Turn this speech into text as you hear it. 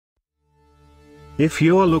If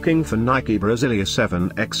you're looking for Nike Brasilia 7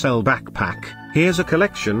 XL backpack, here's a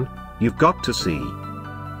collection you've got to see.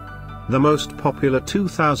 The most popular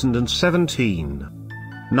 2017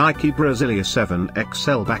 Nike Brasilia 7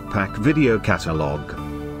 XL backpack video catalog.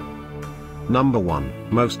 Number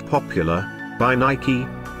 1, most popular, by Nike.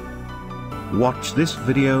 Watch this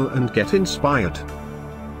video and get inspired.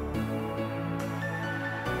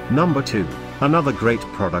 Number 2, another great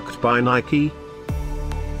product by Nike.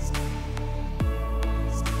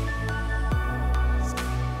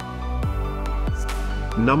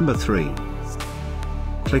 Number 3.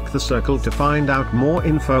 Click the circle to find out more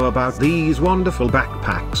info about these wonderful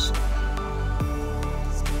backpacks.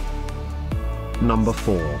 Number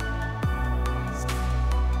 4.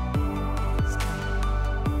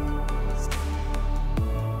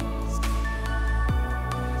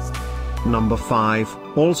 Number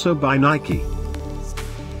 5, also by Nike.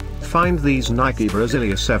 Find these Nike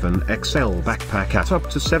Brasilia 7 XL backpack at up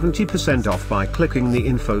to 70% off by clicking the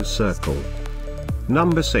info circle.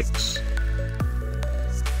 Number 6.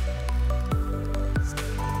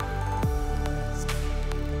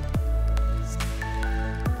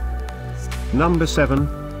 Number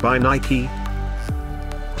 7, by Nike.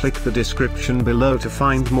 Click the description below to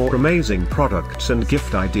find more amazing products and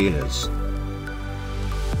gift ideas.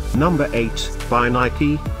 Number 8, by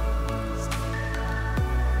Nike.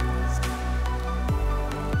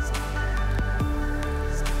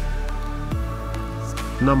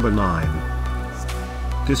 Number 9.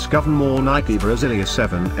 Discover more Nike Brasilia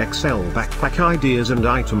 7 XL backpack ideas and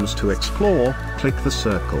items to explore, click the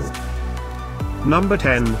circle. Number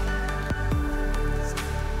 10.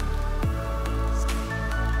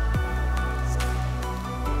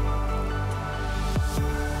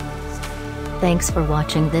 Thanks for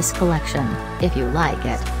watching this collection. If you like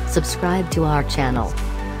it, subscribe to our channel.